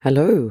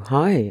Hello,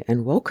 hi,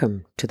 and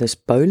welcome to this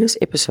bonus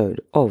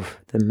episode of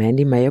the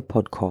Mandy Mayer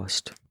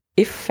podcast.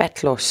 If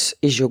fat loss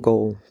is your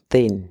goal,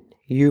 then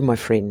you, my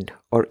friend,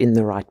 are in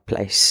the right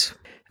place.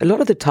 A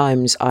lot of the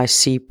times I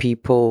see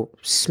people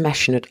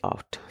smashing it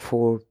out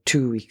for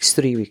 2 weeks,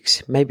 3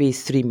 weeks, maybe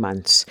 3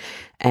 months,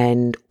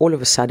 and all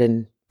of a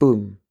sudden,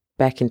 boom,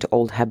 back into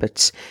old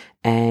habits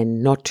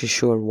and not too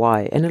sure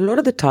why. And a lot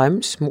of the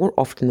times, more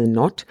often than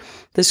not,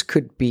 this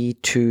could be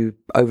to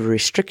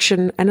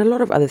over-restriction and a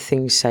lot of other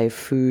things, say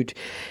food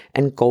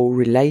and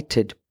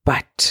goal-related.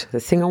 But the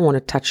thing I want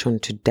to touch on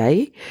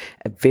today,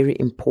 a very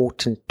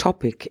important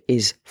topic,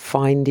 is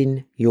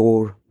finding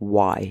your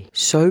why.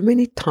 So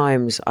many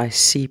times I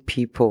see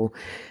people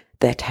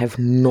that have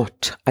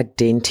not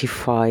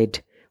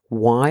identified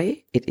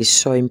why it is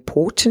so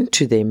important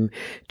to them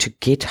to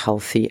get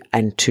healthy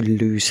and to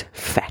lose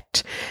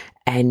fat.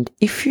 And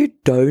if you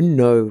don't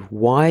know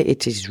why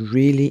it is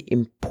really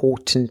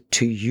important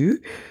to you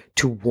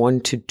to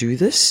want to do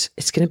this,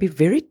 it's going to be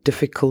very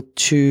difficult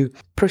to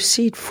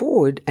proceed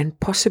forward and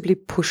possibly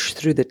push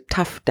through the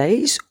tough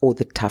days or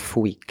the tough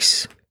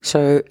weeks.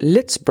 So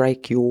let's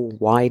break your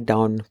why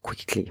down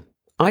quickly.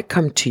 I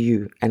come to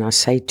you and I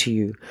say to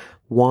you,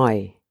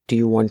 why do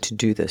you want to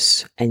do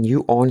this? And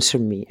you answer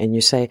me and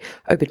you say,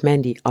 oh, but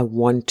Mandy, I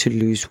want to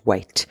lose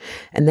weight.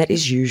 And that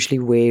is usually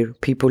where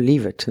people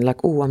leave it. And like,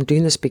 oh, I'm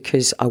doing this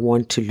because I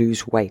want to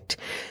lose weight.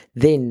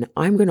 Then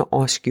I'm going to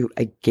ask you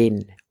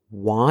again,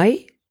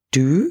 why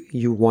do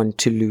you want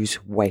to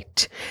lose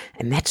weight?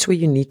 And that's where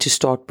you need to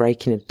start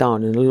breaking it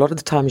down. And a lot of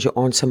the times your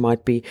answer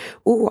might be,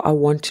 oh, I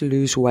want to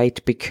lose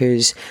weight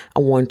because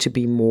I want to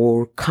be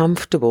more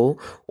comfortable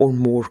or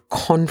more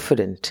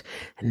confident.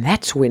 And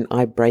that's when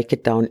I break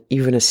it down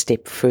even a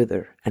step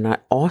further. And I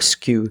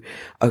ask you,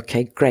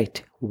 okay,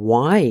 great.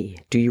 Why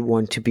do you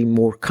want to be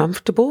more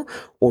comfortable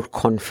or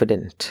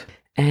confident?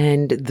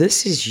 And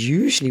this is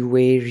usually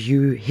where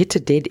you hit a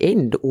dead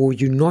end or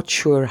you're not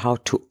sure how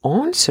to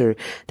answer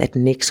that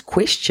next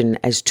question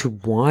as to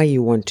why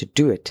you want to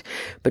do it.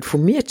 But for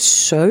me, it's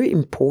so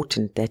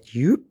important that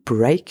you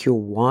break your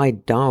why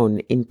down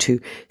into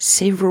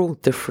several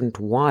different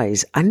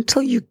whys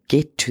until you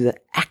get to the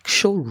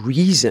actual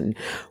reason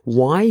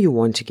why you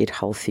want to get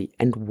healthy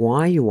and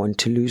why you want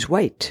to lose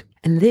weight.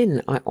 And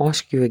then I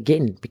ask you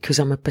again, because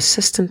I'm a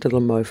persistent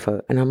little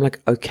mofo, and I'm like,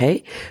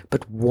 okay,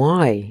 but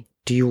why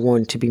do you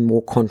want to be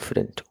more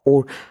confident?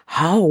 Or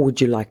how would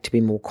you like to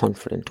be more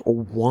confident? Or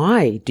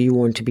why do you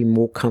want to be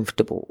more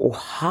comfortable? Or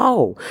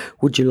how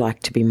would you like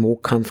to be more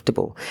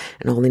comfortable?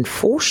 And I'll then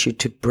force you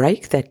to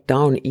break that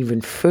down even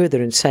further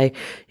and say,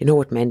 you know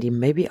what, Mandy,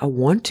 maybe I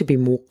want to be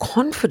more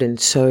confident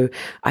so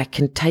I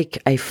can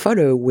take a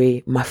photo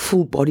where my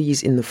full body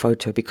is in the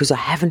photo because I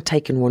haven't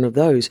taken one of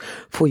those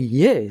for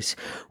years.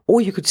 Or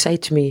you could say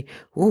to me,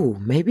 oh,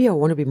 maybe I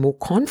want to be more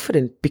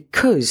confident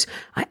because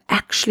I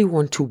actually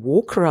want to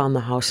walk around the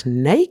house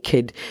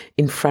naked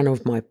in front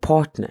of my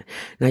partner.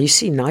 Now you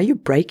see, now you're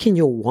breaking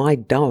your why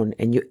down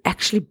and you're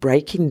actually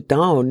breaking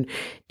down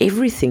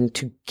everything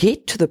to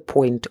get to the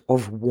point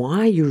of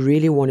why you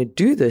really want to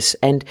do this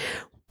and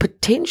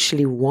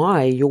potentially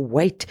why your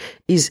weight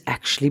is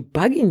actually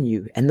bugging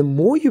you. And the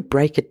more you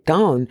break it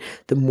down,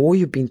 the more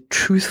you've been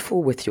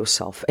truthful with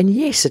yourself. And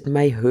yes, it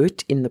may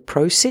hurt in the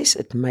process,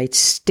 it may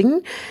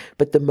sting,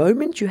 but the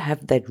moment you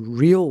have that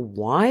real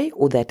why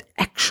or that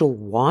actual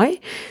why,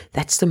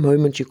 that's the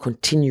moment you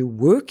continue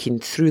working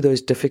through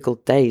those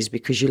difficult days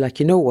because you're like,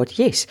 you know what,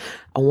 yes,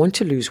 I want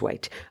to lose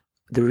weight.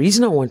 The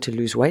reason I want to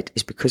lose weight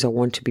is because I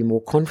want to be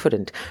more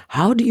confident.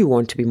 How do you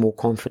want to be more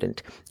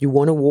confident? You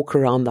want to walk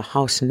around the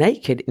house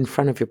naked in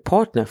front of your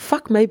partner.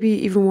 Fuck, maybe you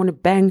even want to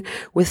bang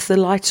with the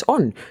lights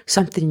on,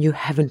 something you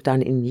haven't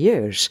done in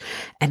years.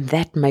 And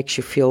that makes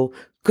you feel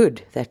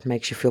good. That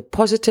makes you feel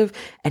positive.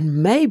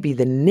 And maybe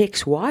the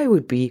next why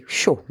would be,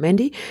 sure,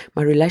 Mandy,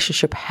 my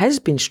relationship has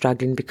been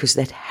struggling because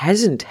that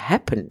hasn't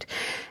happened.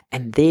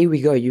 And there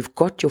we go. You've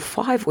got your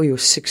 5 or your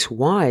 6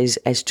 whys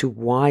as to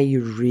why you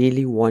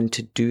really want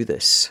to do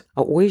this.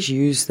 I always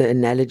use the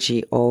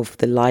analogy of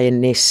the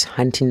lioness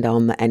hunting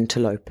down the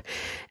antelope.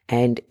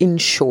 And in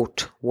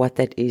short, what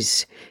that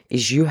is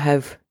you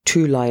have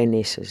 2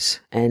 lionesses.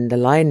 And the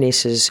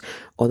lionesses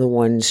are the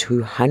ones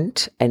who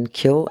hunt and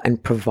kill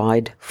and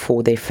provide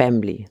for their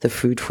family, the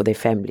food for their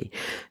family.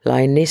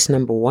 Lioness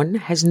number 1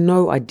 has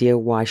no idea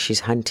why she's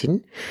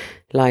hunting.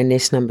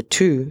 Lioness number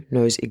 2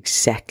 knows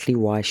exactly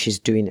why she's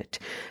doing it.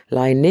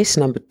 Lioness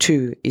number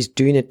 2 is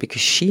doing it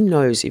because she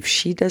knows if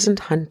she doesn't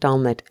hunt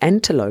down that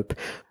antelope,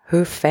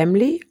 her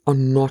family are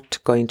not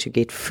going to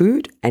get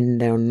food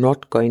and they're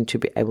not going to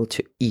be able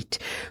to eat.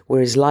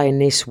 Whereas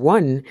Lioness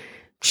 1,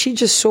 she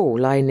just saw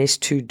Lioness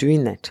 2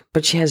 doing that,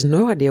 but she has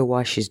no idea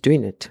why she's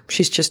doing it.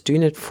 She's just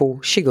doing it for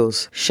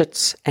shiggles,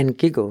 shits, and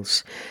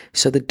giggles.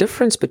 So the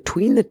difference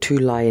between the 2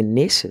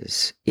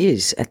 lionesses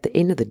is, at the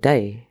end of the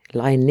day,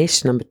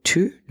 Lioness number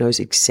 2 knows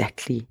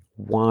exactly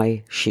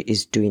why she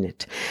is doing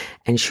it.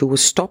 And she will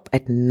stop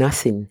at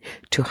nothing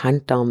to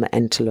hunt down the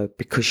antelope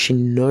because she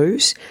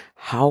knows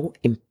how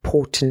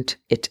important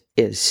it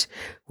is.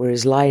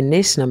 Whereas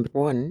Lioness number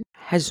 1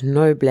 has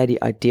no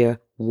bloody idea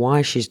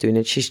why she's doing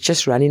it. She's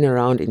just running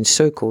around in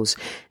circles,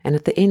 and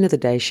at the end of the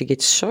day she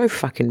gets so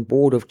fucking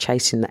bored of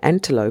chasing the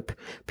antelope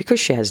because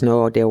she has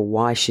no idea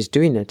why she's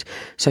doing it.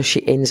 So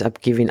she ends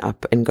up giving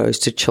up and goes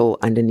to chill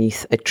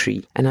underneath a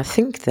tree. And I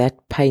think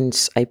that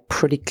paints a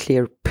pretty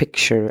clear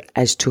picture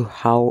as to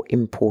how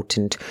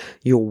important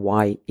your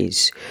why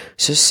is.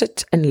 So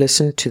sit and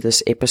listen to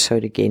this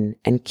episode again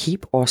and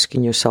keep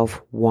asking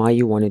yourself why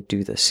you want to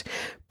do this.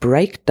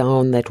 Break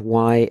down that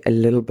why a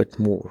little bit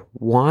more.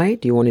 Why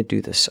do you want to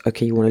do this?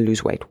 Okay, you want to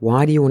lose weight.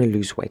 Why do you want to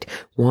lose weight?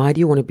 Why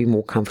do you want to be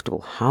more comfortable?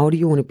 How do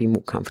you want to be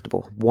more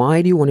comfortable?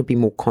 Why do you want to be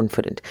more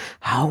confident?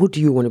 How do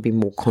you want to be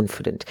more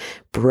confident?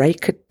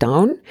 Break it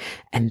down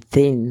and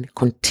then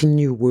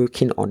continue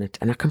working on it.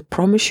 And I can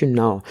promise you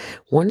now,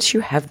 once you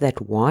have that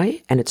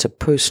why, and it's a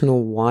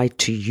personal why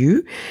to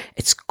you,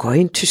 it's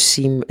going to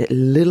seem a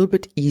little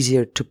bit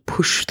easier to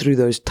push through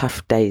those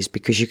tough days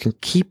because you can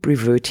keep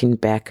reverting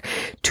back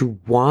to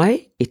why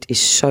it is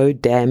so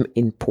damn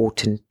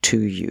important to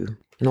you.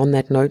 And on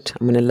that note,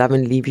 I'm going to love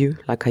and leave you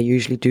like I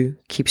usually do.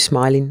 Keep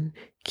smiling,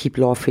 keep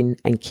laughing,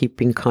 and keep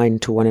being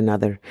kind to one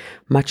another.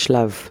 Much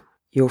love,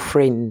 your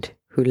friend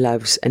who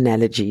loves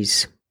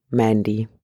analogies, Mandy.